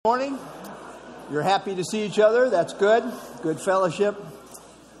Morning. You're happy to see each other. That's good. Good fellowship. If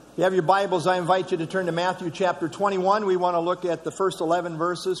you have your Bibles, I invite you to turn to Matthew chapter 21. We want to look at the first 11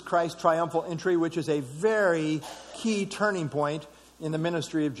 verses, Christ's triumphal entry, which is a very key turning point in the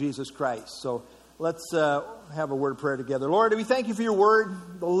ministry of Jesus Christ. So let's have a word of prayer together. Lord, we thank you for your word,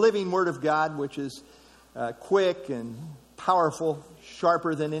 the living word of God, which is quick and powerful,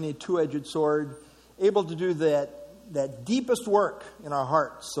 sharper than any two-edged sword, able to do that deepest work in our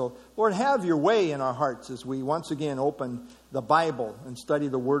hearts. So, Lord, have your way in our hearts as we once again open the Bible and study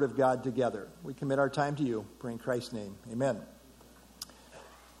the Word of God together. We commit our time to you. Pray in Christ's name. Amen.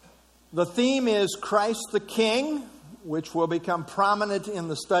 The theme is Christ the King, which will become prominent in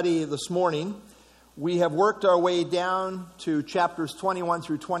the study this morning. We have worked our way down to chapters 21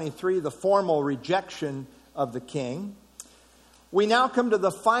 through 23, the formal rejection of the King. We now come to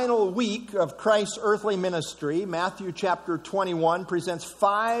the final week of Christ's earthly ministry. Matthew chapter 21 presents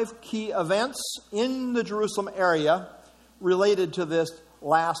 5 key events in the Jerusalem area related to this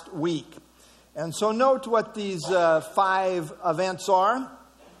last week. And so note what these 5 events are.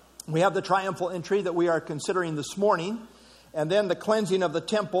 We have the triumphal entry that we are considering this morning, and then the cleansing of the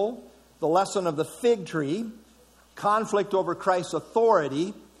temple, the lesson of the fig tree, conflict over Christ's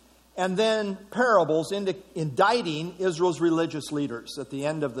authority, and then parables indicting Israel's religious leaders at the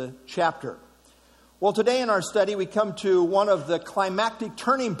end of the chapter. Well, today in our study, we come to one of the climactic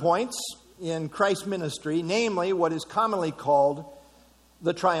turning points in Christ's ministry, namely what is commonly called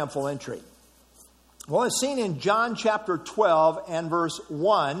the triumphal entry. Well, as seen in John chapter 12 and verse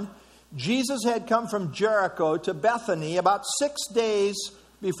 1, Jesus had come from Jericho to Bethany about 6 days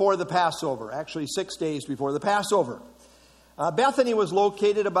before the Passover. Actually, 6 days before the Passover. Bethany was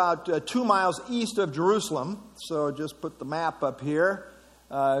located about 2 miles east of Jerusalem. So just put the map up here.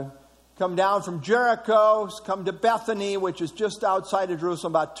 Come down from Jericho, come to Bethany, which is just outside of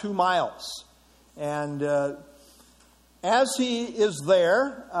Jerusalem, about 2 miles. And as he is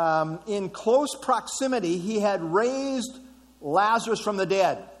there, in close proximity, he had raised Lazarus from the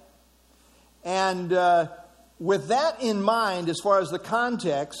dead. And with that in mind, as far as the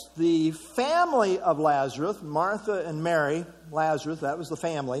context, the family of Lazarus, Martha and Mary, Lazarus, that was the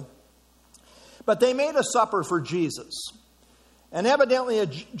family, but they made a supper for Jesus. And evidently,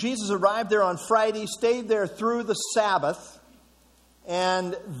 Jesus arrived there on Friday, stayed there through the Sabbath,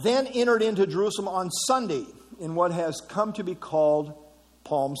 and then entered into Jerusalem on Sunday in what has come to be called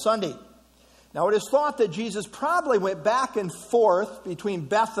Palm Sunday. Now, it is thought that Jesus probably went back and forth between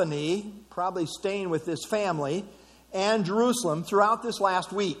Bethany, probably staying with this family, and Jerusalem throughout this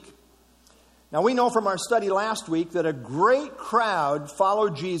last week. Now, we know from our study last week that a great crowd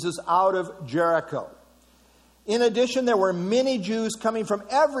followed Jesus out of Jericho. In addition, there were many Jews coming from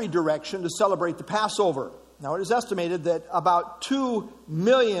every direction to celebrate the Passover. Now, it is estimated that about 2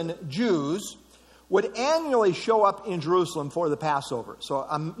 million Jews would annually show up in Jerusalem for the Passover.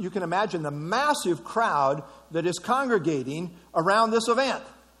 So you can imagine the massive crowd that is congregating around this event.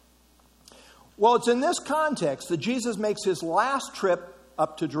 Well, it's in this context that Jesus makes his last trip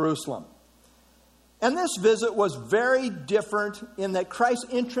up to Jerusalem. And this visit was very different in that Christ's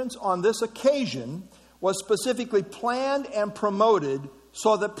entrance on this occasion was specifically planned and promoted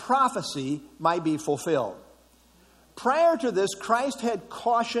so that prophecy might be fulfilled. Prior to this, Christ had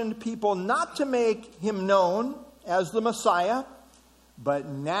cautioned people not to make him known as the Messiah, but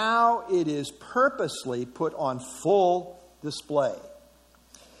now it is purposely put on full display.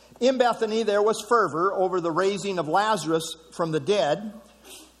 In Bethany, there was fervor over the raising of Lazarus from the dead,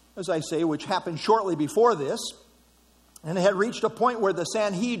 as I say, which happened shortly before this, and it had reached a point where the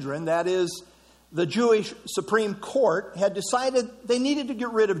Sanhedrin, that is, the Jewish Supreme Court, had decided they needed to get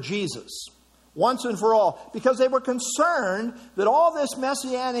rid of Jesus once and for all, because they were concerned that all this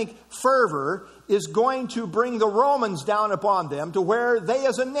messianic fervor is going to bring the Romans down upon them to where they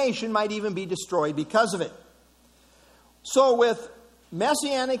as a nation might even be destroyed because of it. So with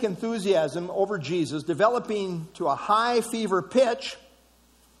messianic enthusiasm over Jesus developing to a high fever pitch,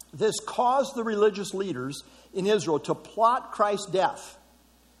 this caused the religious leaders in Israel to plot Christ's death.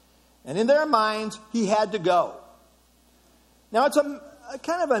 And in their minds, he had to go. Now, it's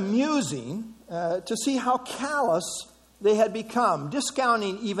kind of amusing to see how callous they had become,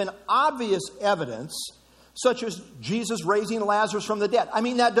 discounting even obvious evidence, such as Jesus raising Lazarus from the dead. I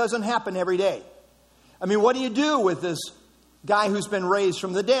mean, that doesn't happen every day. I mean, what do you do with this guy who's been raised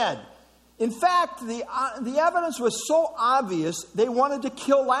from the dead? In fact, the evidence was so obvious, they wanted to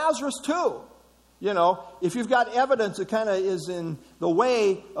kill Lazarus too. You know, if you've got evidence that kind of is in the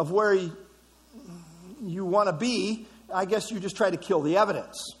way of where you want to be, I guess you just try to kill the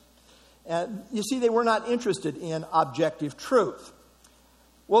evidence. You see, they were not interested in objective truth.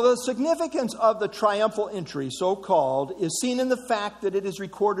 Well, the significance of the triumphal entry, so called, is seen in the fact that it is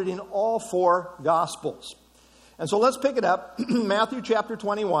recorded in all four Gospels. And so let's pick it up, Matthew chapter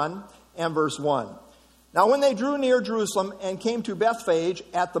 21 and verse 1. Now when they drew near Jerusalem and came to Bethphage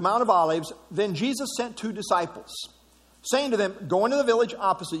at the Mount of Olives, then Jesus sent 2 disciples, saying to them, "Go into the village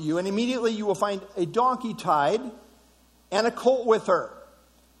opposite you, and immediately you will find a donkey tied and a colt with her.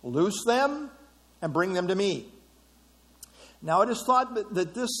 Loose them and bring them to me." Now it is thought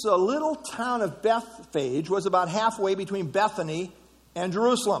that this little town of Bethphage was about halfway between Bethany and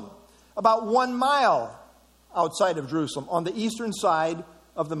Jerusalem, about 1 mile outside of Jerusalem, on the eastern side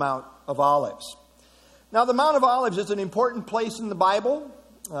of the Mount of Olives. Now the Mount of Olives is an important place in the Bible,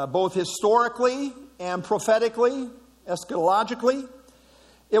 both historically and prophetically, eschatologically.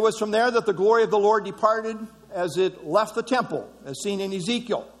 It was from there that the glory of the Lord departed as it left the temple, as seen in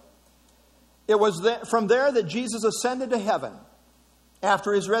Ezekiel. It was from there that Jesus ascended to heaven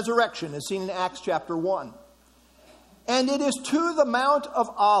after his resurrection, as seen in Acts chapter 1. And it is to the Mount of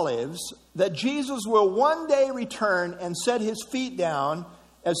Olives that Jesus will one day return and set his feet down,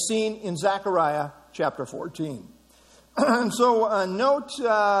 as seen in Zechariah chapter 14. So note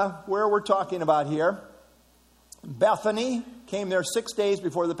where we're talking about here. Bethany came there 6 days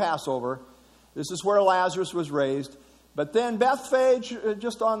before the Passover. This is where Lazarus was raised. But then Bethphage,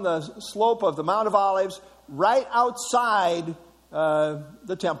 just on the slope of the Mount of Olives, right outside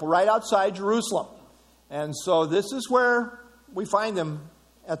the temple, right outside Jerusalem. And so this is where we find them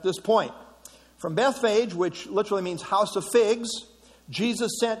at this point. From Bethphage, which literally means house of figs,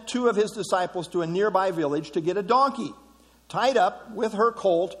 Jesus sent 2 of his disciples to a nearby village to get a donkey, tied up with her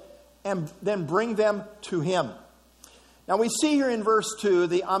colt, and then bring them to him. Now we see here in verse 2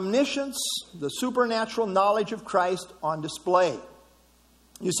 the omniscience, the supernatural knowledge of Christ on display.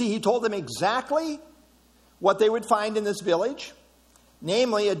 You see, he told them exactly what they would find in this village,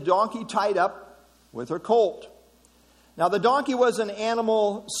 namely a donkey tied up with her colt. Now the donkey was an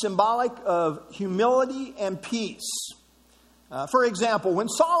animal symbolic of humility and peace. For example, when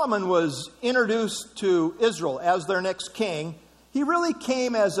Solomon was introduced to Israel as their next king, he really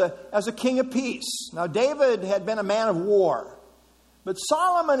came as a king of peace. Now, David had been a man of war, but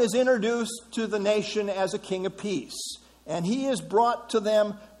Solomon is introduced to the nation as a king of peace, and he is brought to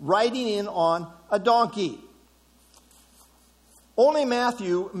them riding in on a donkey. Only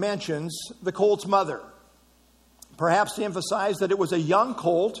Matthew mentions the colt's mother, perhaps to emphasize that it was a young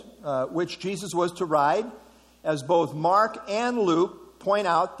colt which Jesus was to ride, as both Mark and Luke point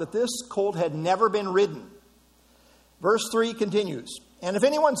out that this colt had never been ridden. Verse 3 continues, "And if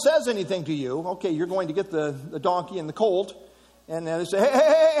anyone says anything to you," okay, you're going to get the donkey and the colt, and they say,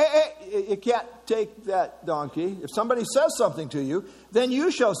 hey, you can't take that donkey. If somebody says something to you, then you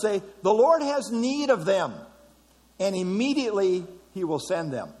shall say, "The Lord has need of them," and immediately he will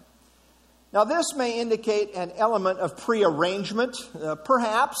send them. Now this may indicate an element of prearrangement.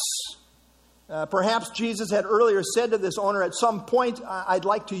 Perhaps Jesus had earlier said to this owner, "At some point, I'd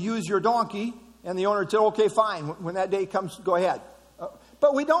like to use your donkey." And the owner said, "Okay, fine. When that day comes, go ahead."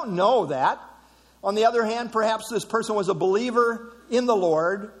 But we don't know that. On the other hand, perhaps this person was a believer in the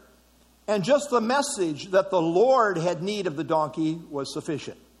Lord, and just the message that the Lord had need of the donkey was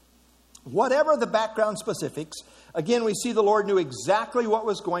sufficient. Whatever the background specifics, again, we see the Lord knew exactly what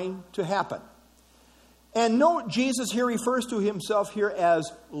was going to happen. And note, Jesus here refers to himself here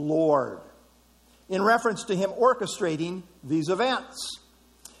as Lord, in reference to him orchestrating these events.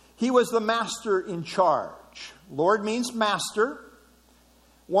 He was the master in charge. Lord means master,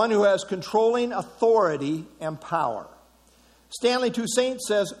 one who has controlling authority and power. Stanley Toussaint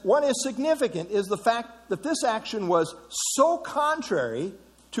says, what is significant is the fact that this action was so contrary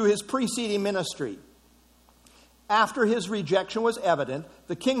to his preceding ministry. After his rejection was evident,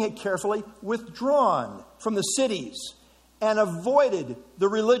 the king had carefully withdrawn from the cities and avoided the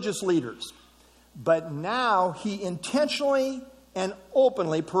religious leaders. But now he intentionally and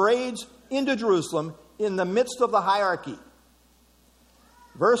openly parades into Jerusalem in the midst of the hierarchy.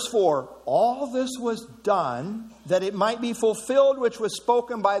 Verse 4, "All this was done that it might be fulfilled which was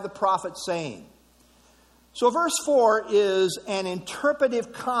spoken by the prophet, saying." So verse 4 is an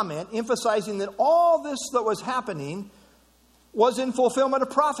interpretive comment emphasizing that all this that was happening was in fulfillment of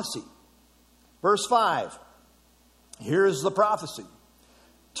prophecy. Verse 5, here's the prophecy.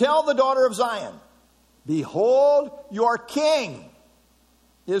 "Tell the daughter of Zion, behold, your king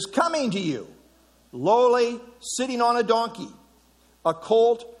is coming to you, lowly, sitting on a donkey, a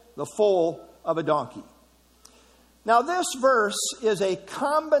colt, the foal of a donkey." Now this verse is a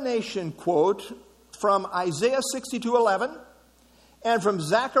combination quote from Isaiah 62:11 and from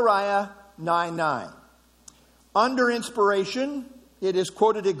Zechariah 9:9. Under inspiration, it is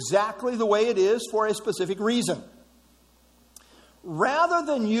quoted exactly the way it is for a specific reason. Rather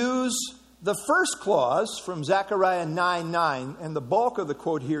than use the first clause from Zechariah 9:9, and the bulk of the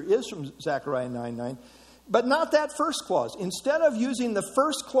quote here is from Zechariah 9:9, but not that first clause. Instead of using the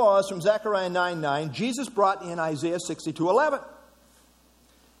first clause from Zechariah 9:9, Jesus brought in Isaiah 62:11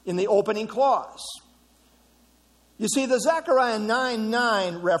 in the opening clause. You see, the Zechariah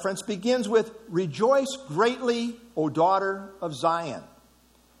 9:9 reference begins with, "Rejoice greatly, O daughter of Zion."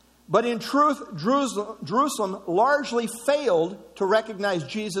 But in truth, Jerusalem largely failed to recognize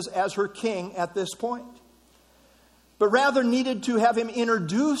Jesus as her king at this point, but rather needed to have him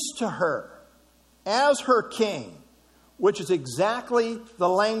introduced to her as her king, which is exactly the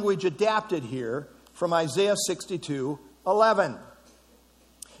language adapted here from Isaiah 62:11.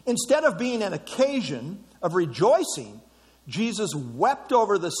 Instead of being an occasion of rejoicing, Jesus wept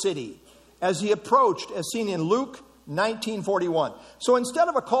over the city as he approached, as seen in Luke 19:41. So instead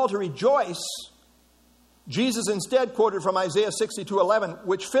of a call to rejoice, Jesus instead quoted from Isaiah 62:11,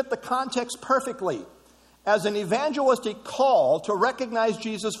 which fit the context perfectly, as an evangelistic call to recognize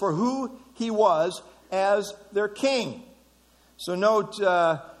Jesus for who he was as their king. So note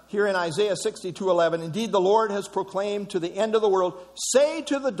here in Isaiah 62:11, "Indeed, the Lord has proclaimed to the end of the world, say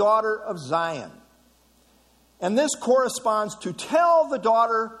to the daughter of Zion." And this corresponds to "tell the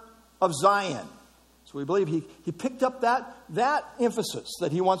daughter of Zion." So we believe he picked up that emphasis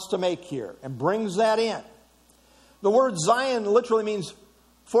that he wants to make here and brings that in. The word Zion literally means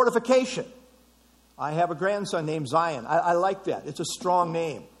fortification. I have a grandson named Zion. I like that. It's a strong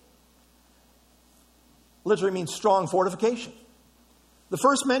name. Literally means strong fortification. The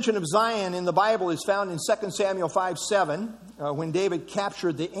first mention of Zion in the Bible is found in 2 Samuel 5:7, when David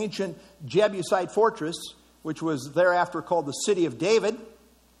captured the ancient Jebusite fortress, which was thereafter called the City of David.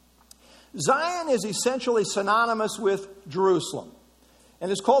 Zion is essentially synonymous with Jerusalem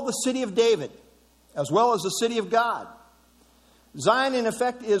and is called the City of David, as well as the City of God. Zion, in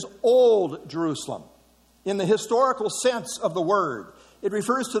effect, is Old Jerusalem in the historical sense of the word. It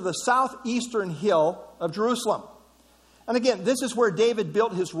refers to the southeastern hill of Jerusalem. And again, this is where David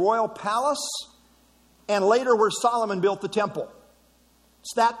built his royal palace, and later where Solomon built the temple.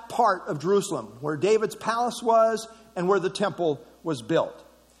 It's that part of Jerusalem where David's palace was and where the temple was built.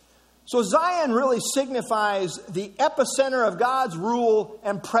 So Zion really signifies the epicenter of God's rule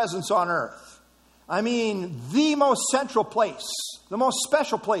and presence on earth. I mean, the most central place, the most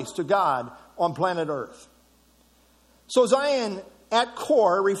special place to God on planet Earth. So Zion, at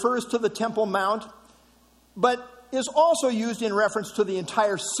core, refers to the Temple Mount, but is also used in reference to the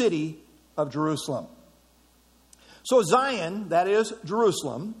entire city of Jerusalem. So Zion, that is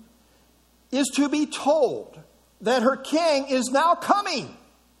Jerusalem, is to be told that her king is now coming.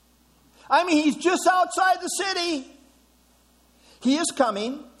 I mean, he's just outside the city. He is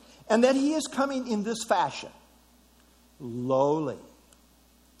coming, and that he is coming in this fashion. Lowly,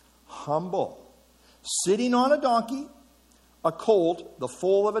 humble, sitting on a donkey, a colt, the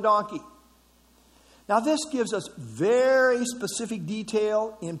foal of a donkey. Now, this gives us very specific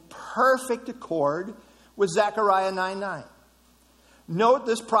detail in perfect accord with Zechariah 9:9. Note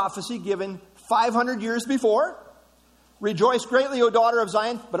this prophecy given 500 years before. Rejoice greatly, O daughter of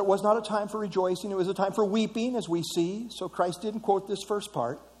Zion. But it was not a time for rejoicing. It was a time for weeping, as we see. So Christ didn't quote this first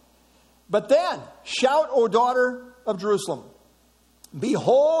part. But then, shout, O daughter of Jerusalem.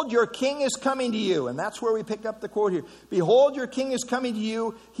 Behold, your king is coming to you. And that's where we pick up the quote here. Behold, your king is coming to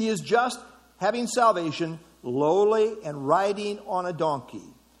you. He is just having salvation, lowly and riding on a donkey.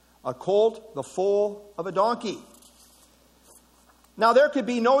 A colt, the foal of a donkey. Now, there could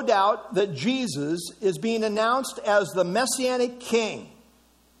be no doubt that Jesus is being announced as the Messianic King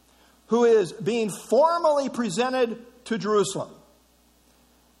who is being formally presented to Jerusalem.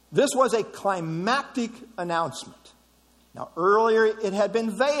 This was a climactic announcement. Now, earlier it had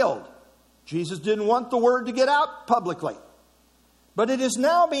been veiled. Jesus didn't want the word to get out publicly. But it is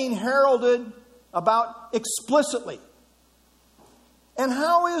now being heralded about explicitly. And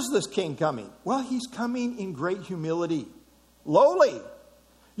how is this king coming? Well, he's coming in great humility. Lowly.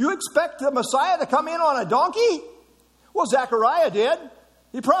 You expect the Messiah to come in on a donkey? Well, Zechariah did.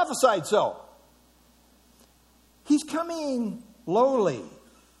 He prophesied so. He's coming lowly,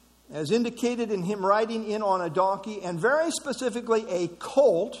 as indicated in him riding in on a donkey, and very specifically a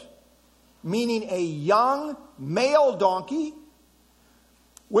colt, meaning a young male donkey,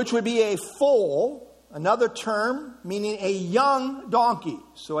 which would be a foal, another term meaning a young donkey.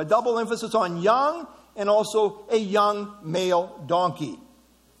 So a double emphasis on young and also a young male donkey.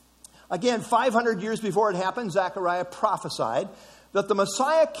 Again, 500 years before it happened, Zechariah prophesied that the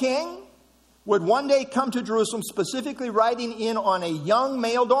Messiah king would one day come to Jerusalem, specifically riding in on a young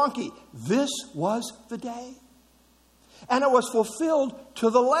male donkey. This was the day. And it was fulfilled to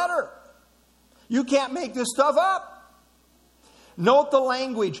the letter. You can't make this stuff up. Note the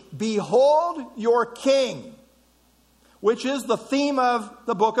language, behold your king, which is the theme of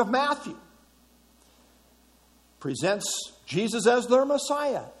the book of Matthew. Presents Jesus as their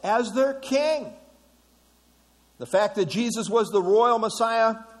Messiah, as their king. The fact that Jesus was the royal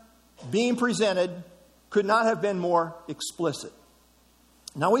Messiah being presented could not have been more explicit.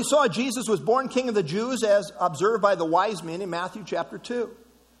 Now we saw Jesus was born King of the Jews as observed by the wise men in Matthew chapter 2.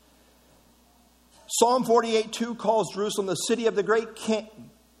 Psalm 48:2 calls Jerusalem the city of the great king.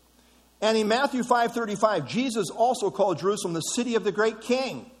 And in Matthew 5:35, Jesus also called Jerusalem the city of the great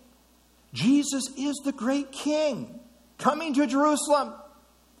king. Jesus is the great king coming to Jerusalem,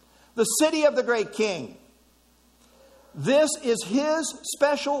 the city of the great king. This is his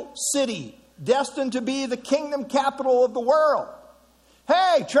special city, destined to be the kingdom capital of the world.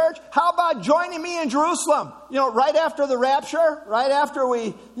 Hey, church, how about joining me in Jerusalem? Right after the rapture, right after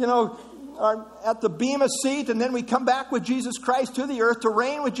we, are at the Bema seat, and then we come back with Jesus Christ to the earth to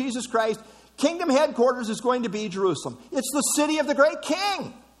reign with Jesus Christ. Kingdom headquarters is going to be Jerusalem. It's the city of the great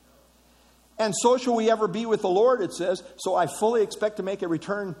king. And so shall we ever be with the Lord, it says. So I fully expect to make a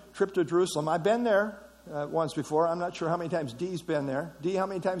return trip to Jerusalem. I've been there once before. I'm not sure how many times Dee's been there. Dee, how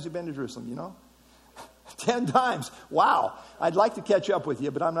many times have you been to Jerusalem, 10 times. Wow. I'd like to catch up with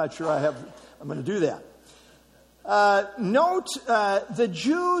you, but I'm not sure I'm going to do that. Note, the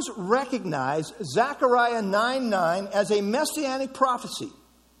Jews recognize Zechariah 9:9 as a messianic prophecy.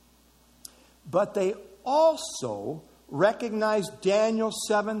 But they also recognize Daniel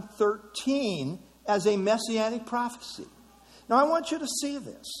 7:13 as a messianic prophecy. Now I want you to see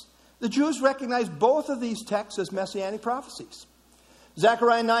this. The Jews recognize both of these texts as messianic prophecies.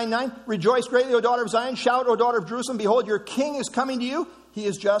 Zechariah 9:9, rejoice greatly, O daughter of Zion. Shout, O daughter of Jerusalem. Behold, your king is coming to you. He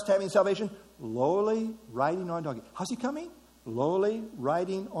is just, having salvation, lowly, riding on a donkey. How's he coming? Lowly,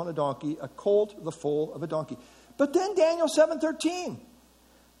 riding on a donkey, a colt, the foal of a donkey. But then Daniel 7:13.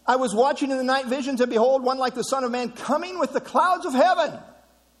 I was watching in the night visions, and behold, one like the Son of Man coming with the clouds of heaven.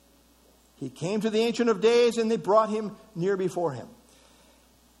 He came to the Ancient of Days, and they brought him near before him.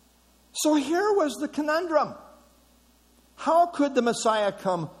 So here was the conundrum. How could the Messiah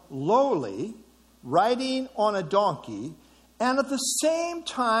come lowly, riding on a donkey, and at the same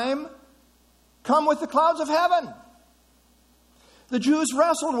time come with the clouds of heaven? The Jews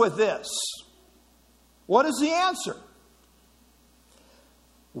wrestled with this. What is the answer?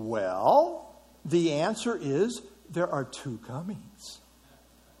 Well, the answer is there are two comings.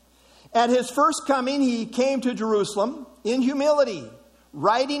 At his first coming, he came to Jerusalem in humility,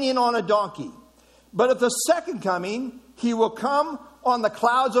 riding in on a donkey. But at the second coming, he will come on the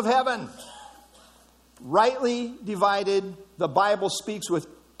clouds of heaven. Rightly divided, the Bible speaks with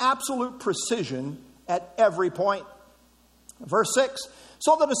absolute precision at every point. Verse 6,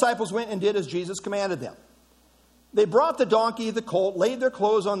 so the disciples went and did as Jesus commanded them. They brought the donkey, the colt, laid their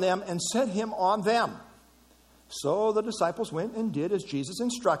clothes on them, and set him on them. So the disciples went and did as Jesus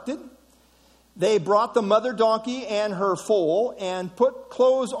instructed. They brought the mother donkey and her foal and put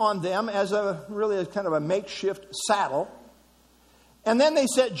clothes on them as a kind of a makeshift saddle. And then they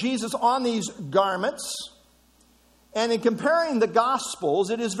set Jesus on these garments. And in comparing the Gospels,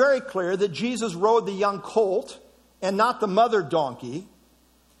 it is very clear that Jesus rode the young colt and not the mother donkey.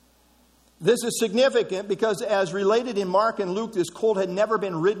 This is significant because, as related in Mark and Luke, this colt had never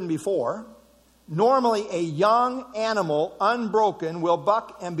been ridden before. Normally, a young animal, unbroken, will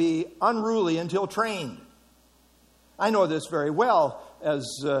buck and be unruly until trained. I know this very well as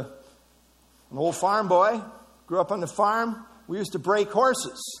an old farm boy. Grew up on the farm. We used to break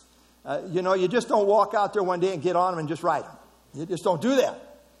horses. You just don't walk out there one day and get on them and just ride them. You just don't do that.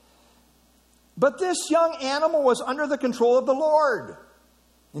 But this young animal was under the control of the Lord.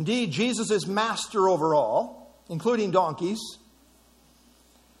 Indeed, Jesus is master over all, including donkeys.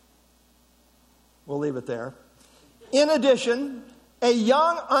 We'll leave it there. In addition, a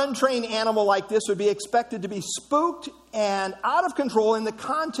young, untrained animal like this would be expected to be spooked and out of control in the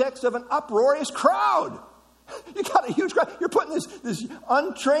context of an uproarious crowd. You got a huge crowd. You're putting this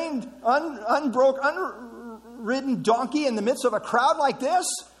untrained, unridden donkey in the midst of a crowd like this?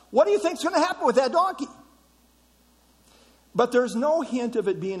 What do you think is going to happen with that donkey? But there's no hint of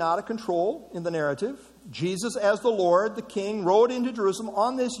it being out of control in the narrative. Jesus, as the Lord, the King, rode into Jerusalem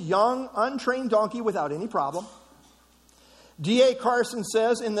on this young, untrained donkey without any problem. D.A. Carson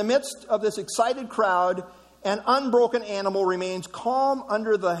says, in the midst of this excited crowd, an unbroken animal remains calm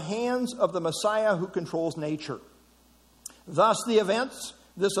under the hands of the Messiah who controls nature. Thus,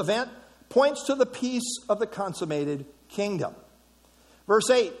 this event points to the peace of the consummated kingdom. Verse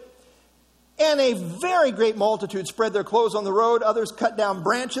 8, and a very great multitude spread their clothes on the road. Others cut down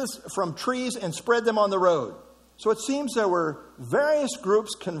branches from trees and spread them on the road. So it seems there were various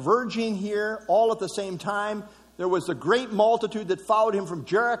groups converging here all at the same time. There was a great multitude that followed him from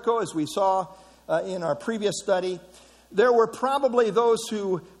Jericho, as we saw in our previous study. There were probably those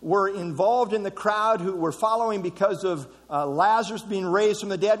who were involved in the crowd who were following because of Lazarus being raised from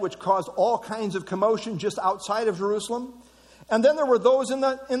the dead, which caused all kinds of commotion just outside of Jerusalem. And then there were those in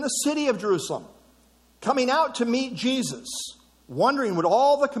the city of Jerusalem coming out to meet Jesus, wondering what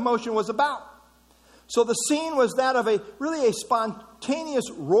all the commotion was about. So the scene was that of a spontaneous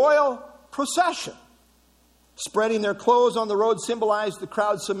royal procession. Spreading their clothes on the road symbolized the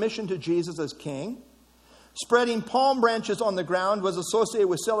crowd's submission to Jesus as king. Spreading palm branches on the ground was associated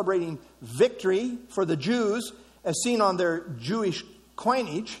with celebrating victory for the Jews, as seen on their Jewish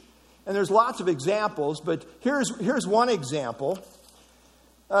coinage. And there's lots of examples, but here's one example.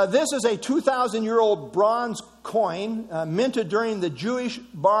 This is a 2,000-year-old bronze coin minted during the Jewish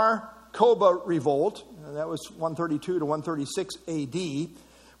Bar Kokhba revolt. That was 132 to 136 AD,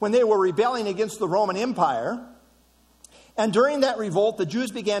 when they were rebelling against the Roman Empire. And during that revolt, the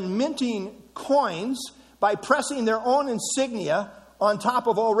Jews began minting coins by pressing their own insignia on top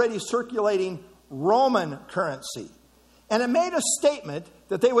of already circulating Roman currency. And it made a statement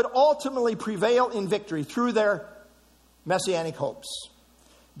that they would ultimately prevail in victory through their messianic hopes.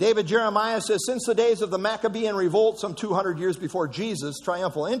 David Jeremiah says, since the days of the Maccabean revolt some 200 years before Jesus'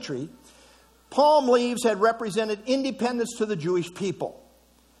 triumphal entry, palm leaves had represented independence to the Jewish people.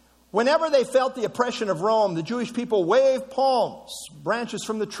 Whenever they felt the oppression of Rome, the Jewish people waved palms, branches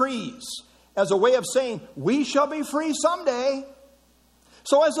from the trees, as a way of saying, we shall be free someday.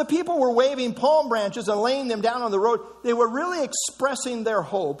 So as the people were waving palm branches and laying them down on the road, they were really expressing their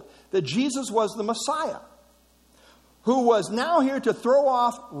hope that Jesus was the Messiah, who was now here to throw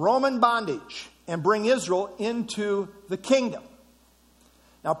off Roman bondage and bring Israel into the kingdom.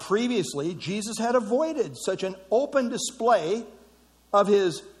 Now, previously, Jesus had avoided such an open display of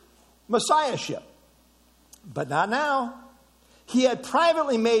his messiahship, but not now. He had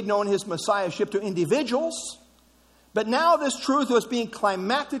privately made known his messiahship to individuals, but now this truth was being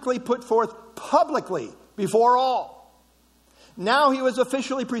climactically put forth publicly before all. Now he was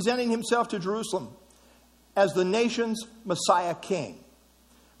officially presenting himself to Jerusalem as the nation's Messiah King.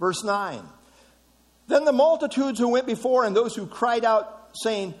 Verse 9. Then the multitudes who went before and those who cried out,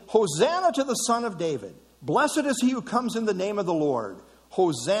 saying, Hosanna to the Son of David. Blessed is he who comes in the name of the Lord.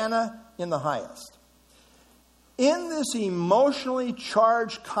 Hosanna in the highest. In this emotionally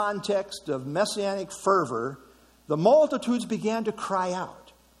charged context of messianic fervor, the multitudes began to cry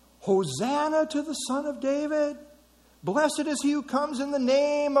out, Hosanna to the Son of David. Blessed is he who comes in the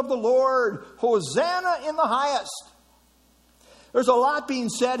name of the Lord. Hosanna in the highest. There's a lot being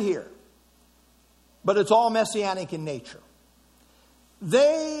said here, but it's all messianic in nature.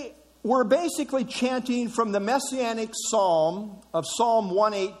 They were basically chanting from the messianic psalm of Psalm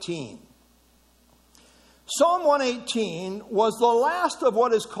 118. Psalm 118 was the last of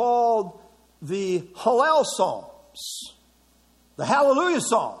what is called the Hallel Psalms, the Hallelujah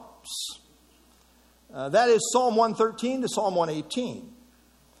Psalms. That is Psalm 113 to Psalm 118.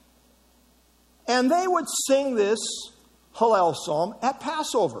 And they would sing this Hallel Psalm at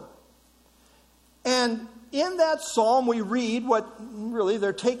Passover. And in that psalm we read what really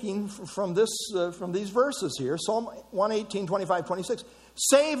they're taking from these verses here. Psalm 118, 25, 26.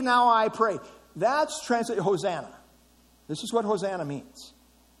 Save now, I pray. That's translated Hosanna. This is what Hosanna means.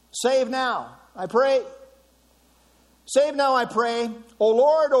 Save now, I pray. Save now, I pray. O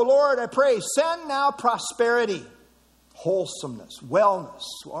Lord, I pray. Send now prosperity, wholesomeness, wellness,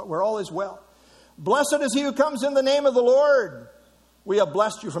 where all is well. Blessed is he who comes in the name of the Lord. We have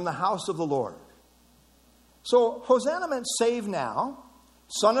blessed you from the house of the Lord. So Hosanna meant save now.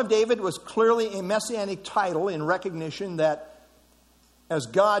 Son of David was clearly a messianic title in recognition that as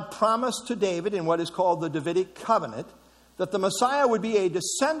God promised to David in what is called the Davidic covenant, that the Messiah would be a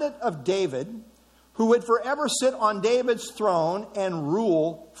descendant of David who would forever sit on David's throne and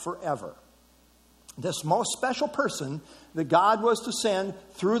rule forever. This most special person that God was to send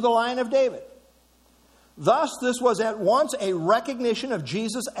through the line of David. Thus, this was at once a recognition of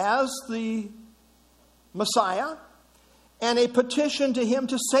Jesus as the Messiah and a petition to him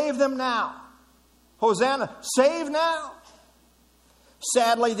to save them now. Hosanna, save now.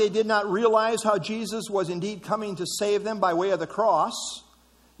 Sadly, they did not realize how Jesus was indeed coming to save them by way of the cross.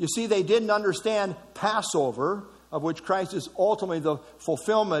 You see, they didn't understand Passover, of which Christ is ultimately the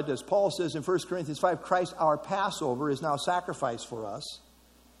fulfillment. As Paul says in 1 Corinthians 5, Christ, our Passover, is now sacrificed for us.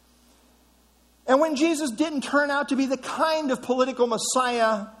 And when Jesus didn't turn out to be the kind of political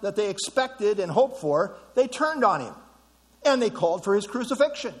Messiah that they expected and hoped for, they turned on him. And they called for his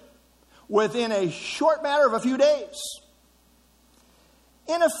crucifixion within a short matter of a few days.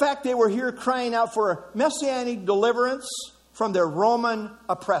 In effect, they were here crying out for messianic deliverance from their Roman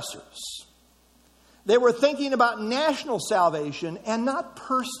oppressors. They were thinking about national salvation and not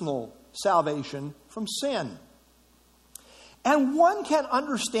personal salvation from sin. And one can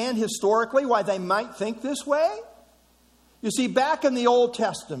understand historically why they might think this way. You see, back in the Old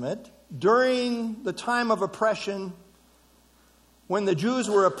Testament, during the time of oppression, when the Jews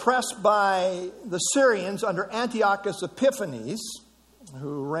were oppressed by the Syrians under Antiochus Epiphanes,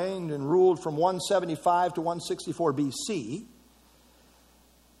 who reigned and ruled from 175 to 164 BC,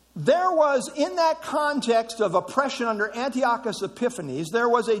 there was, in that context of oppression under Antiochus Epiphanes, there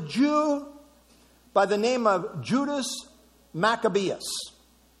was a Jew by the name of Judas Maccabeus,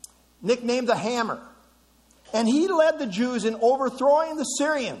 nicknamed the Hammer. And he led the Jews in overthrowing the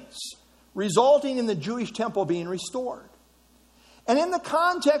Syrians, resulting in the Jewish temple being restored. And in the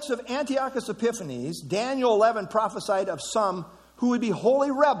context of Antiochus Epiphanes, Daniel 11 prophesied of some who would be holy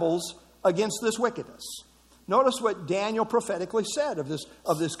rebels against this wickedness. Notice what Daniel prophetically said of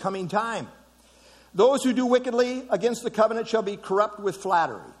this coming time. Those who do wickedly against the covenant shall be corrupt with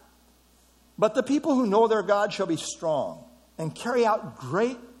flattery. But the people who know their God shall be strong and carry out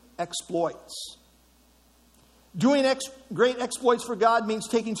great exploits. Doing great exploits for God means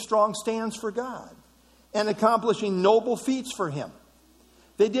taking strong stands for God and accomplishing noble feats for Him.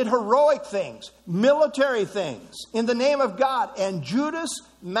 They did heroic things, military things in the name of God. And Judas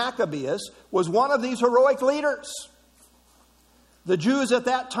Maccabeus was one of these heroic leaders. The Jews at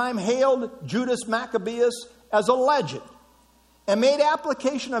that time hailed Judas Maccabeus as a legend and made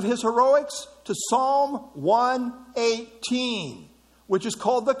application of his heroics to Psalm 118, which is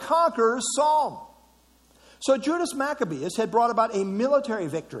called the Conqueror's Psalm. So Judas Maccabeus had brought about a military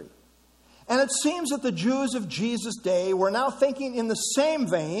victory. And it seems that the Jews of Jesus' day were now thinking in the same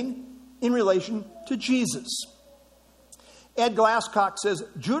vein in relation to Jesus. Ed Glasscock says,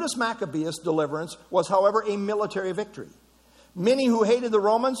 Judas Maccabeus' deliverance was, however, a military victory. Many who hated the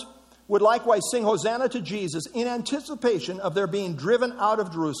Romans would likewise sing Hosanna to Jesus in anticipation of their being driven out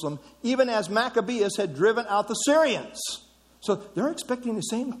of Jerusalem, even as Maccabeus had driven out the Syrians. So they're expecting the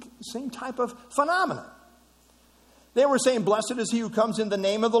same type of phenomenon. They were saying, blessed is he who comes in the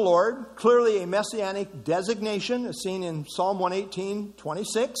name of the Lord. Clearly a messianic designation as seen in Psalm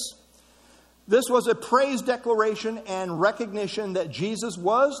 118:26. This was a praise declaration and recognition that Jesus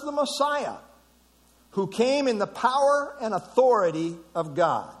was the Messiah who came in the power and authority of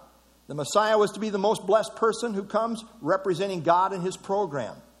God. The Messiah was to be the most blessed person who comes representing God in his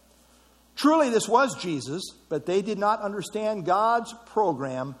program. Truly this was Jesus, but they did not understand God's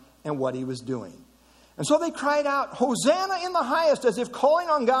program and what he was doing. And so they cried out, Hosanna in the highest, as if calling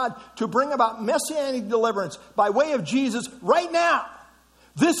on God to bring about messianic deliverance by way of Jesus right now.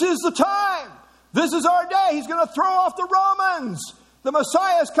 This is the time. This is our day. He's going to throw off the Romans. The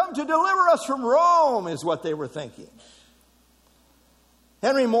Messiah has come to deliver us from Rome, is what they were thinking.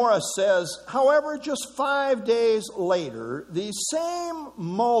 Henry Morris says, however, just 5 days later, these same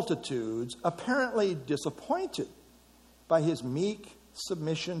multitudes, apparently disappointed by his meek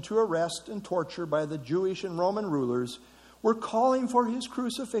submission to arrest and torture by the Jewish and Roman rulers, were calling for his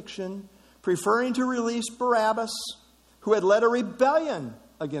crucifixion, preferring to release Barabbas, who had led a rebellion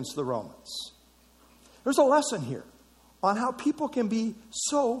against the Romans. There's a lesson here on how people can be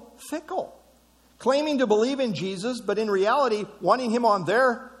so fickle, claiming to believe in Jesus, but in reality wanting him on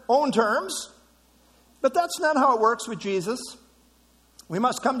their own terms. But that's not how it works with Jesus. We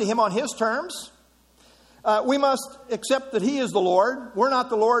must come to him on his terms. We must accept that he is the Lord. We're not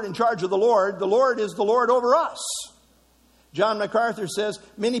the Lord in charge of the Lord. The Lord is the Lord over us. John MacArthur says,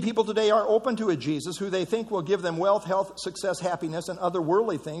 many people today are open to a Jesus who they think will give them wealth, health, success, happiness, and other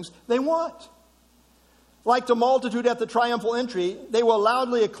worldly things they want. Like the multitude at the triumphal entry, they will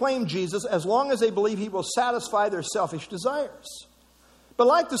loudly acclaim Jesus as long as they believe he will satisfy their selfish desires. But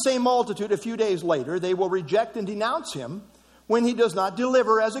like the same multitude, a few days later, they will reject and denounce him when he does not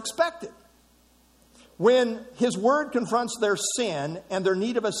deliver as expected. When his word confronts their sin and their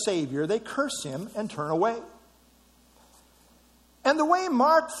need of a Savior, they curse him and turn away. And the way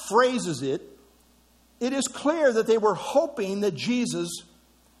Mark phrases it, it is clear that they were hoping that Jesus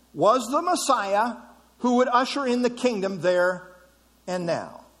was the Messiah who would usher in the kingdom there and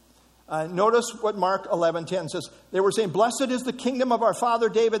now. Notice what Mark 11:10 says. They were saying, blessed is the kingdom of our father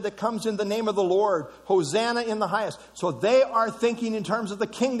David that comes in the name of the Lord. Hosanna in the highest. So they are thinking in terms of the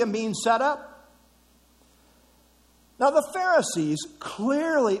kingdom being set up. Now the Pharisees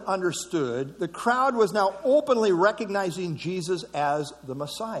clearly understood the crowd was now openly recognizing Jesus as the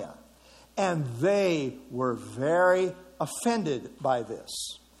Messiah. And they were very offended by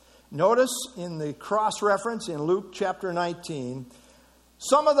this. Notice in the cross-reference in Luke chapter 19,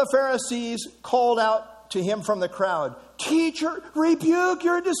 some of the Pharisees called out to him from the crowd, "Teacher, rebuke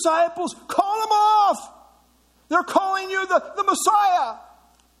your disciples. Call them off. They're calling you the Messiah.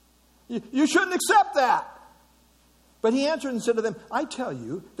 You shouldn't accept that." But he answered and said to them, "I tell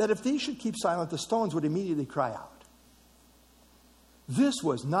you that if these should keep silent, the stones would immediately cry out." This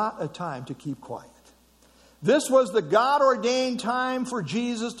was not a time to keep quiet. This was the God-ordained time for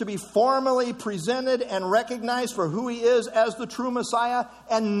Jesus to be formally presented and recognized for who he is as the true Messiah,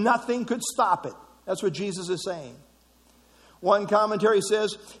 and nothing could stop it. That's what Jesus is saying. One commentary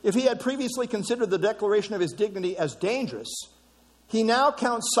says, if he had previously considered the declaration of his dignity as dangerous, he now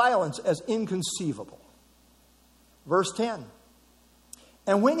counts silence as inconceivable. Verse 10,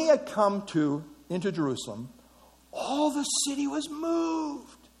 and when he had come into Jerusalem, all the city was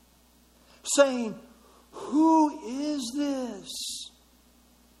moved, saying, "Who is this?"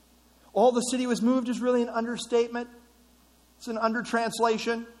 All the city was moved is really an understatement. It's an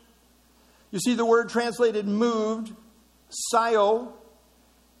under-translation. You see, the word translated moved, sio,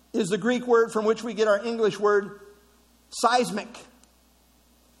 is the Greek word from which we get our English word seismic,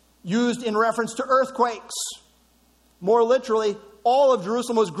 used in reference to earthquakes. More literally, all of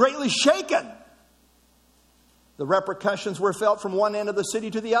Jerusalem was greatly shaken. The repercussions were felt from one end of the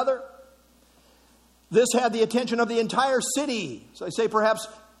city to the other. This had the attention of the entire city. So I say perhaps,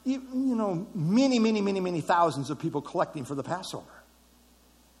 many thousands of people collecting for the Passover.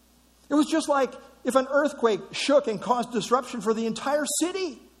 It was just like if an earthquake shook and caused disruption for the entire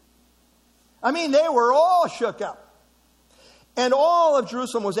city. I mean, they were all shook up. And all of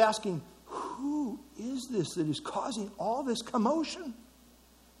Jerusalem was asking, who is this that is causing all this commotion?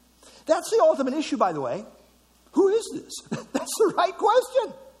 That's the ultimate issue, by the way. Who is this? That's the right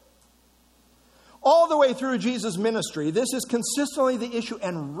question. All the way through Jesus' ministry, this is consistently the issue.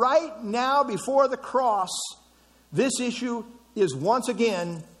 And right now, before the cross, this issue is once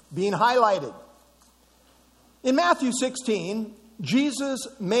again being highlighted. In Matthew 16, Jesus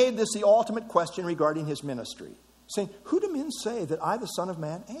made this the ultimate question regarding his ministry, saying, "Who do men say that I, the Son of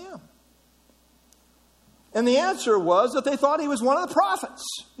Man, am?" And the answer was that they thought he was one of the prophets.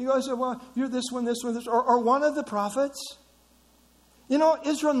 You guys said, "Well, you're this one, or one of the prophets." You know,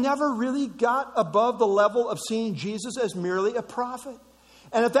 Israel never really got above the level of seeing Jesus as merely a prophet.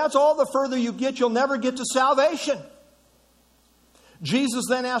 And if that's all the further you get, you'll never get to salvation. Jesus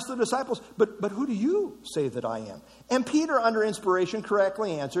then asked the disciples, but who do you say that I am? And Peter, under inspiration,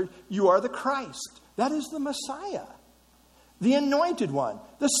 correctly answered, "You are the Christ." That is the Messiah, the anointed one,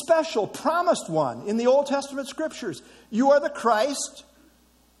 the special, promised one in the Old Testament scriptures. You are the Christ,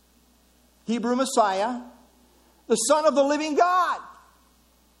 Hebrew Messiah, the Son of the living God.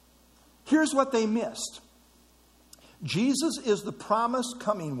 Here's what they missed. Jesus is the promised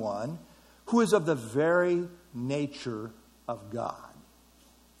coming one who is of the very nature of God.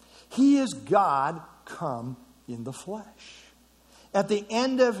 He is God come in the flesh. At the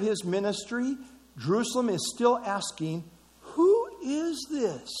end of his ministry, Jerusalem is still asking, who is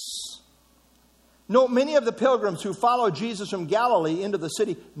this? Note, many of the pilgrims who followed Jesus from Galilee into the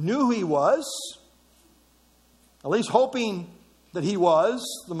city knew who he was, at least hoping that he was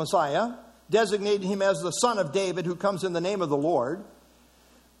the Messiah, designating him as the Son of David who comes in the name of the Lord.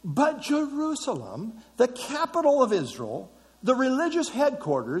 But Jerusalem, the capital of Israel, the religious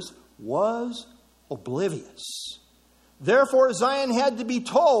headquarters, was oblivious. Therefore, Zion had to be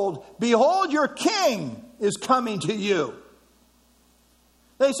told, "Behold, your king is coming to you."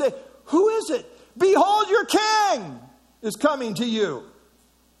 They say, "Who is it?" "Behold, your king is coming to you."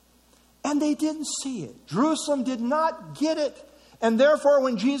 And they didn't see it. Jerusalem did not get it. And therefore,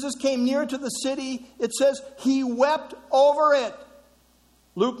 when Jesus came near to the city, it says he wept over it.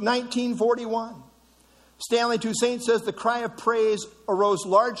 Luke 19:41. Stanley Toussaint says the cry of praise arose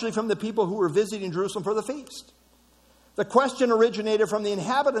largely from the people who were visiting Jerusalem for the feast. The question originated from the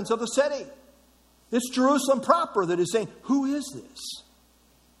inhabitants of the city. It's Jerusalem proper that is saying, "Who is this?"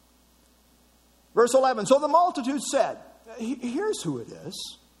 Verse 11, so the multitude said, here's who it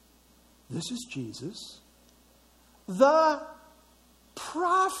is. This is Jesus, the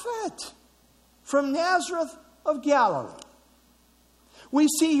prophet from Nazareth of Galilee. We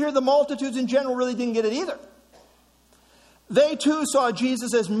see here the multitudes in general really didn't get it either. They too saw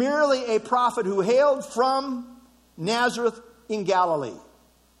Jesus as merely a prophet who hailed from Nazareth in Galilee.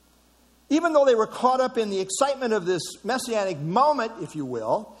 Even though they were caught up in the excitement of this messianic moment, if you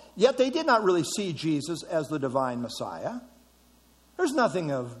will, Yet they did not really see Jesus as the divine Messiah. There's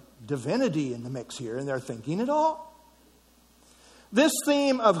nothing of divinity in the mix here in their thinking at all. This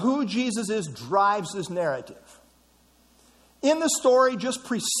theme of who Jesus is drives this narrative. In the story just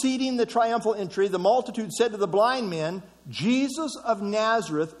preceding the triumphal entry, the multitude said to the blind men, "Jesus of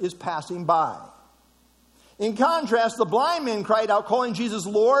Nazareth is passing by." In contrast, the blind men cried out, calling Jesus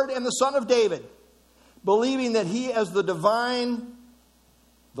Lord and the Son of David, believing that he, as the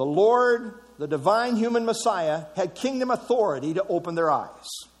Lord, the divine human Messiah, had kingdom authority to open their eyes.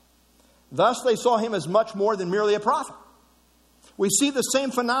 Thus they saw him as much more than merely a prophet. We see the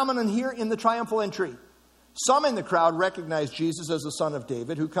same phenomenon here in the triumphal entry. Some in the crowd recognized Jesus as the Son of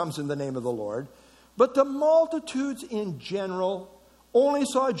David, who comes in the name of the Lord. But the multitudes in general only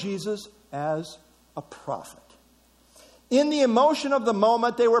saw Jesus as a prophet. In the emotion of the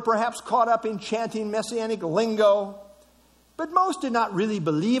moment, they were perhaps caught up in chanting messianic lingo, but most did not really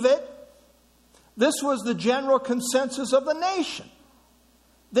believe it. This was the general consensus of the nation.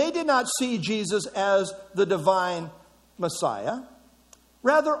 They did not see Jesus as the divine Messiah,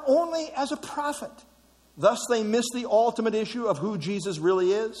 rather only as a prophet. Thus they missed the ultimate issue of who Jesus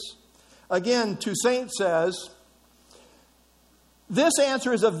really is. Again, Toussaint says, this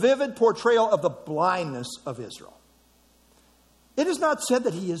answer is a vivid portrayal of the blindness of Israel. It is not said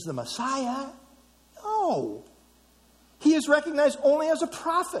that he is the Messiah. No. He is recognized only as a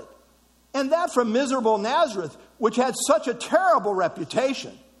prophet. And that from miserable Nazareth, which had such a terrible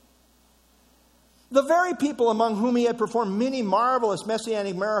reputation. The very people among whom he had performed many marvelous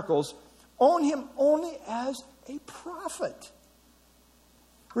messianic miracles own him only as a prophet.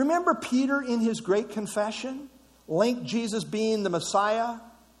 Remember Peter in his great confession linked Jesus being the Messiah,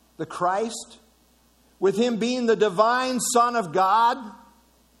 the Christ, with him being the divine Son of God.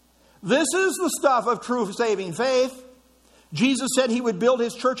 This is the stuff of true saving faith. Jesus said he would build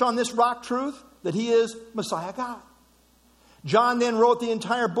his church on this rock truth, that he is Messiah God. John then wrote the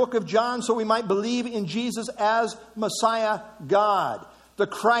entire book of John so we might believe in Jesus as Messiah God, the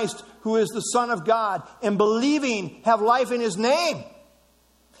Christ who is the Son of God, and believing have life in his name.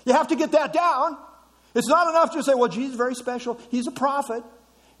 You have to get that down. It's not enough to say, well, Jesus is very special. He's a prophet.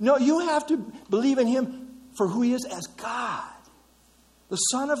 No, you have to believe in him for who he is as God, the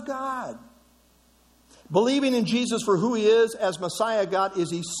Son of God. Believing in Jesus for who he is as Messiah God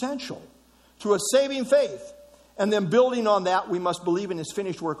is essential to a saving faith. And then building on that, we must believe in his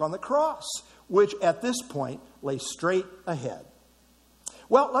finished work on the cross, which at this point lay straight ahead.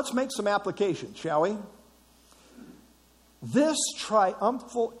 Well, let's make some applications, shall we? This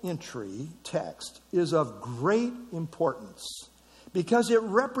triumphal entry text is of great importance because it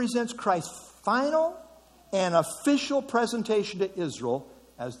represents Christ's final and official presentation to Israel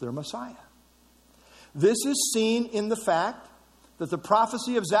as their Messiah. This is seen in the fact that the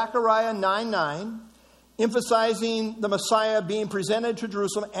prophecy of Zechariah 9:9, emphasizing the Messiah being presented to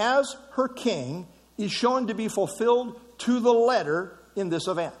Jerusalem as her king, is shown to be fulfilled to the letter in this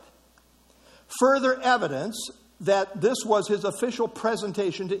event. Further evidence that this was his official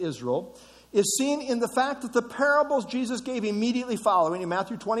presentation to Israel is seen in the fact that the parables Jesus gave immediately following in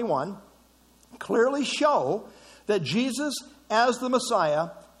Matthew 21 clearly show that Jesus, as the Messiah,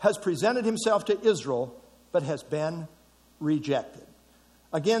 has presented himself to Israel, but has been rejected.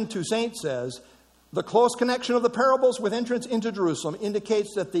 Again, Toussaint says, the close connection of the parables with entrance into Jerusalem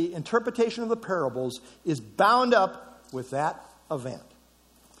indicates that the interpretation of the parables is bound up with that event.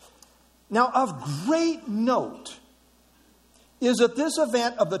 Now, of great note is that this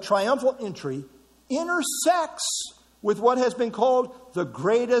event of the triumphal entry intersects with what has been called the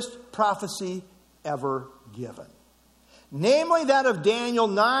greatest prophecy ever given. Namely that of Daniel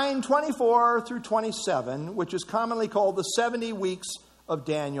 9:24 through 27, which is commonly called the 70 weeks of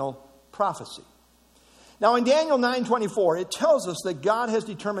Daniel prophecy. Now in Daniel 9:24, it tells us that God has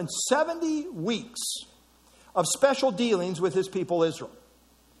determined 70 weeks of special dealings with his people Israel.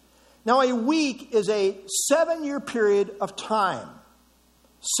 Now a week is a 7-year period of time.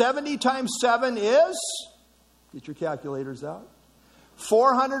 70 times 7 is, get your calculators out,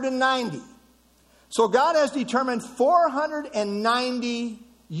 490. So God has determined 490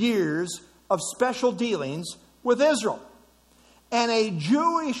 years of special dealings with Israel. And a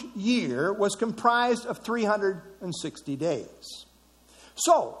Jewish year was comprised of 360 days.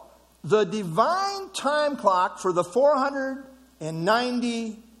 So, the divine time clock for the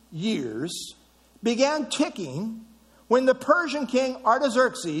 490 years began ticking when the Persian king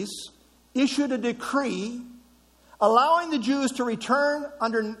Artaxerxes issued a decree allowing the Jews to return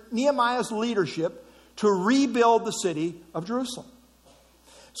under Nehemiah's leadership to rebuild the city of Jerusalem.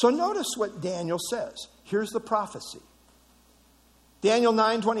 So notice what Daniel says. Here's the prophecy. Daniel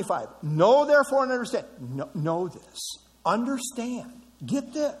 9:25. Know therefore and understand. Know this. Understand.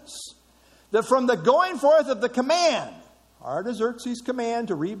 Get this. That from the going forth of the command, Artaxerxes' command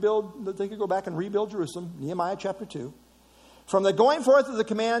to rebuild, that they could go back and rebuild Jerusalem, Nehemiah chapter 2. From the going forth of the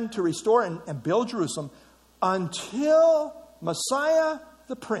command to restore and build Jerusalem until Messiah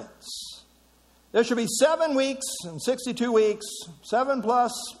the Prince. There should be 7 weeks and 62 weeks. 7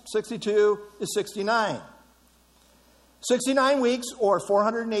 plus 62 is 69. 69 weeks, or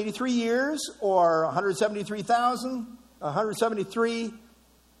 483 years, or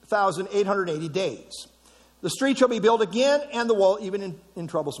 173,880 days. The street shall be built again, and the wall even in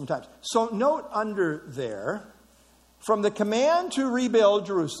troublesome times. So note under there, from the command to rebuild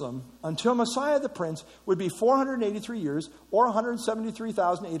Jerusalem until Messiah the Prince would be 483 years, or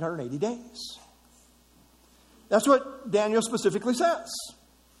 173,880 days. That's what Daniel specifically says.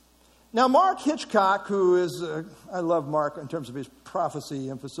 Now, Mark Hitchcock, who is, I love Mark in terms of his prophecy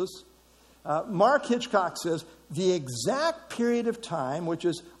emphasis. Mark Hitchcock says the exact period of time, which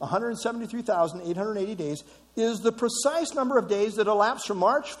is 173,880 days, is the precise number of days that elapsed from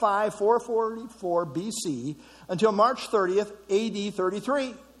March 5, 444 BC until March 30th, AD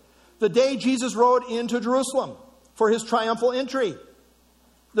 33. The day Jesus rode into Jerusalem for his triumphal entry.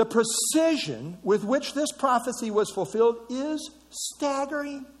 The precision with which this prophecy was fulfilled is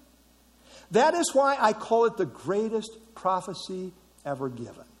staggering. That is why I call it the greatest prophecy ever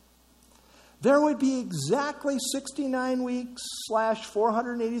given. There would be exactly 69 weeks /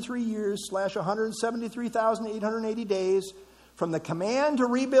 483 years / 173,880 days from the command to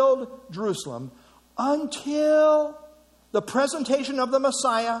rebuild Jerusalem until the presentation of the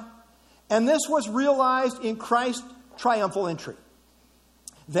Messiah, and this was realized in Christ's triumphal entry.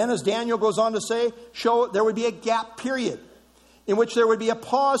 Then, as Daniel goes on to say, there would be a gap period in which there would be a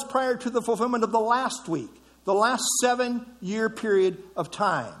pause prior to the fulfillment of the last week, the last 7-year period of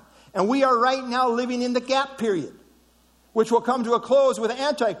time. And we are right now living in the gap period, which will come to a close with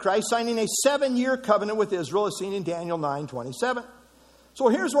Antichrist signing a 7-year covenant with Israel, as seen in Daniel 9:27. So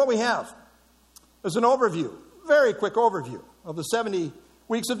here's what we have as an overview, very quick overview of the 70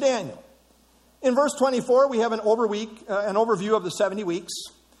 weeks of Daniel. In verse 24, we have an overview of the 70 weeks.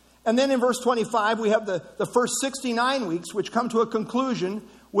 And then in verse 25, we have the first 69 weeks, which come to a conclusion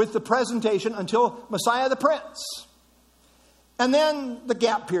with the presentation until Messiah the Prince. And then the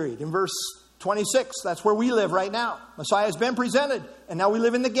gap period in verse 26. That's where we live right now. Messiah has been presented, and now we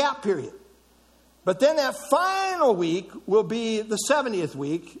live in the gap period. But then that final week will be the 70th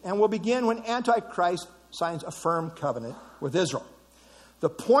week, and will begin when Antichrist signs a firm covenant with Israel. The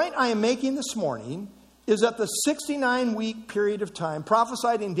point I am making this morning is that the 69-week period of time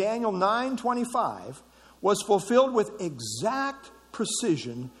prophesied in Daniel 9:25 was fulfilled with exact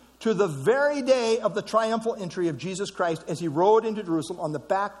precision to the very day of the triumphal entry of Jesus Christ as he rode into Jerusalem on the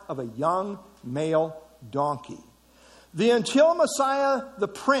back of a young male donkey. The until Messiah the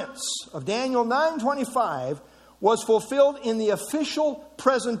Prince of Daniel 9:25 was fulfilled in the official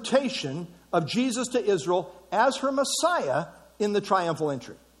presentation of Jesus to Israel as her Messiah in the triumphal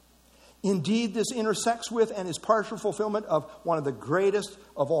entry. Indeed, this intersects with and is partial fulfillment of one of the greatest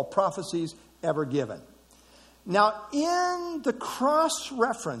of all prophecies ever given. Now, in the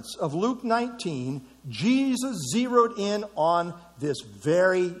cross-reference of Luke 19, Jesus zeroed in on this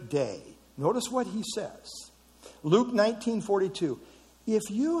very day. Notice what he says. Luke 19:42. If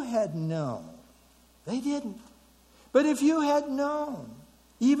you had known, they didn't, but if you had known,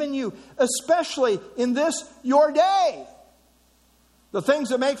 even you, especially in this your day, the things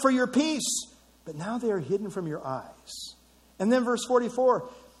that make for your peace, but now they are hidden from your eyes. And then verse 44,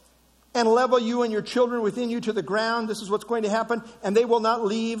 and level you and your children within you to the ground. This is what's going to happen. And they will not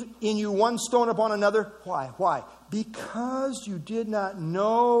leave in you one stone upon another. Why? Why? Because you did not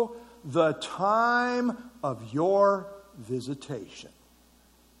know the time of your visitation.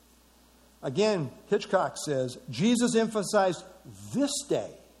 Again, Hitchcock says, Jesus emphasized this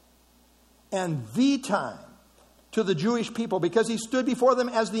day and the time to the Jewish people because he stood before them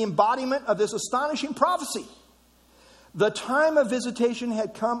as the embodiment of this astonishing prophecy. The time of visitation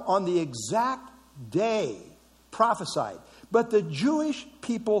had come on the exact day prophesied, but the Jewish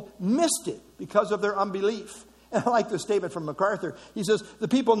people missed it because of their unbelief. And I like the statement from MacArthur. He says, the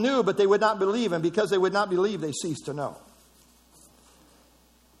people knew, but they would not believe, and because they would not believe, they ceased to know.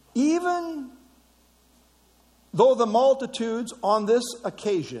 Even though the multitudes on this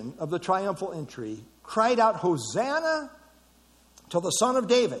occasion of the triumphal entry cried out, Hosanna to the Son of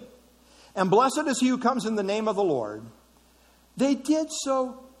David, and blessed is he who comes in the name of the Lord, they did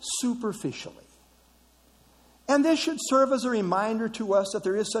so superficially. And this should serve as a reminder to us that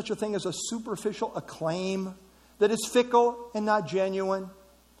there is such a thing as a superficial acclaim that is fickle and not genuine.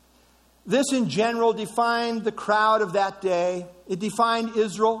 This in general defined the crowd of that day. It defined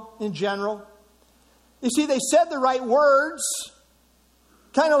Israel in general. You see, they said the right words,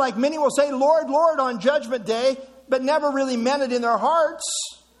 kind of like many will say, Lord, Lord, on Judgment Day, but never really meant it in their hearts.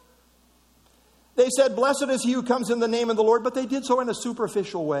 They said, blessed is he who comes in the name of the Lord, but they did so in a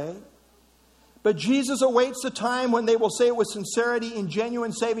superficial way. But Jesus awaits the time when they will say it with sincerity in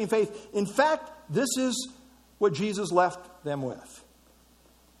genuine saving faith. In fact, this is what Jesus left them with.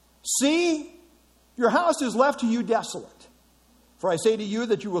 See, your house is left to you desolate. For I say to you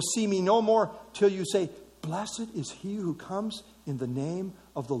that you will see me no more till you say, blessed is he who comes in the name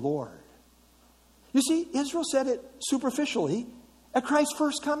of the Lord. You see, Israel said it superficially at Christ's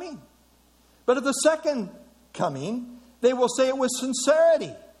first coming. But at the second coming, they will say it with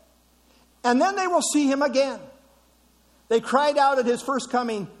sincerity. And then they will see him again. They cried out at his first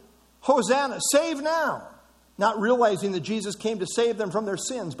coming, Hosanna, save now. Not realizing that Jesus came to save them from their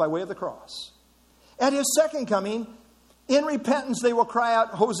sins by way of the cross. At his second coming, in repentance, they will cry out,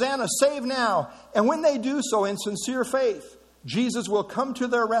 Hosanna, save now. And when they do so in sincere faith, Jesus will come to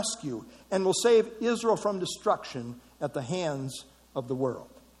their rescue and will save Israel from destruction at the hands of the world.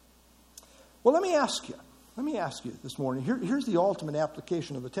 Well, let me ask you this morning. Here's the ultimate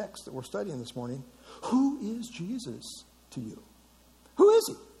application of the text that we're studying this morning. Who is Jesus to you? Who is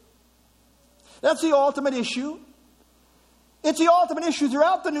he? That's the ultimate issue. It's the ultimate issue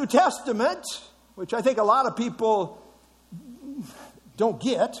throughout the New Testament, which I think a lot of people don't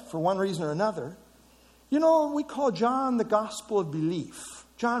get for one reason or another. You know, we call John the gospel of belief.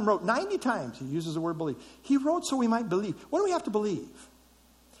 John wrote 90 times, he uses the word believe. He wrote so we might believe. What do we have to believe?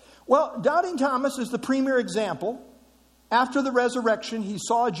 Well, doubting Thomas is the premier example. After the resurrection, he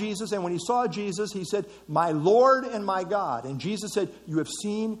saw Jesus, and when he saw Jesus, he said, my Lord and my God. And Jesus said, you have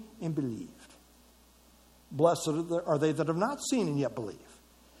seen and believed. Blessed are they that have not seen and yet believe.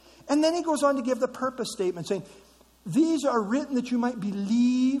 And then he goes on to give the purpose statement, saying, these are written that you might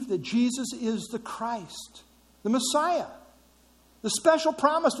believe that Jesus is the Christ, the Messiah, the special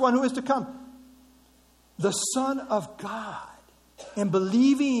promised one who is to come, the Son of God. And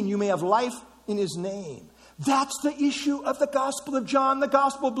believing you may have life in his name. That's the issue of the Gospel of John, the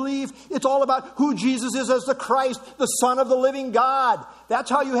Gospel of belief. It's all about who Jesus is as the Christ, the Son of the living God.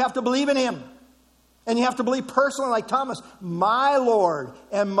 That's how you have to believe in him. And you have to believe personally, like Thomas, my Lord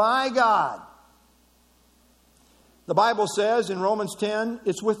and my God. The Bible says in Romans 10,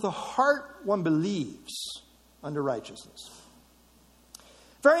 it's with the heart one believes unto righteousness.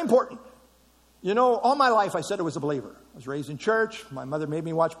 Very important. You know, all my life I said I was a believer. I was raised in church. My mother made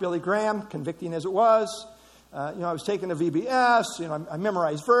me watch Billy Graham, convicting as it was. I was taken to VBS. I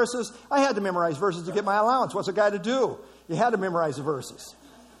memorized verses. I had to memorize verses to get my allowance. What's a guy to do? You had to memorize the verses.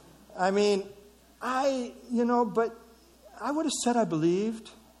 But I would have said I believed.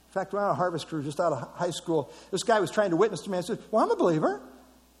 In fact, when I was on a harvest crew just out of high school, this guy was trying to witness to me. I said, well, I'm a believer.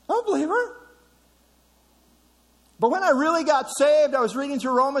 I'm a believer. But when I really got saved, I was reading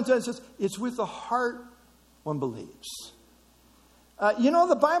through Romans, and it says, it's with the heart one believes.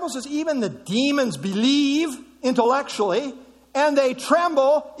 The Bible says even the demons believe intellectually, and they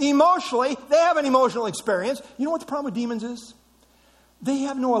tremble emotionally. They have an emotional experience. You know what the problem with demons is? They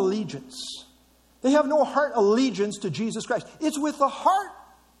have no allegiance. They have no heart allegiance to Jesus Christ. It's with the heart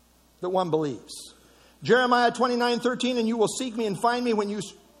that one believes. Jeremiah 29:13, and you will seek me and find me when you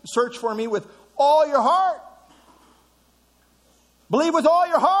search for me with all your heart. Believe with all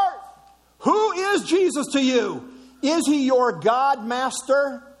your heart. Who is Jesus to you? Is he your God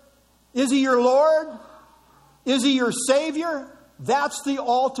master? Is he your Lord? Is he your Savior? That's the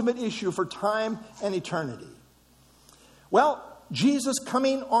ultimate issue for time and eternity. Well, Jesus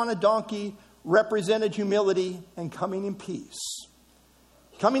coming on a donkey represented humility and coming in peace.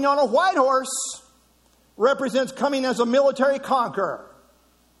 Coming on a white horse represents coming as a military conqueror.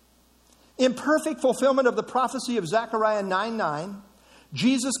 In perfect fulfillment of the prophecy of Zechariah 9:9,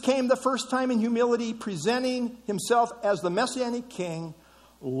 Jesus came the first time in humility, presenting himself as the Messianic King,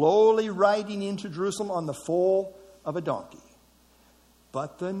 lowly riding into Jerusalem on the foal of a donkey.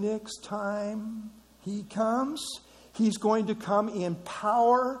 But the next time he comes, he's going to come in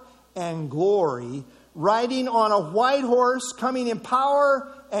power and glory, riding on a white horse, coming in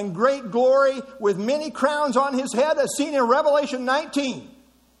power and great glory with many crowns on his head, as seen in Revelation 19.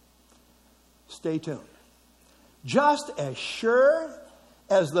 Stay tuned. Just as sure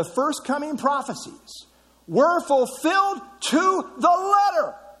as the first coming prophecies were fulfilled to the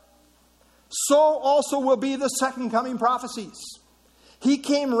letter, so also will be the second coming prophecies. He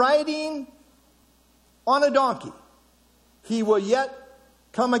came riding on a donkey. He will yet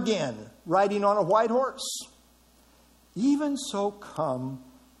come again riding on a white horse. Even so come,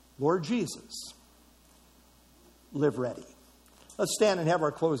 Lord Jesus. Live ready. Let's stand and have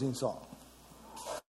our closing song.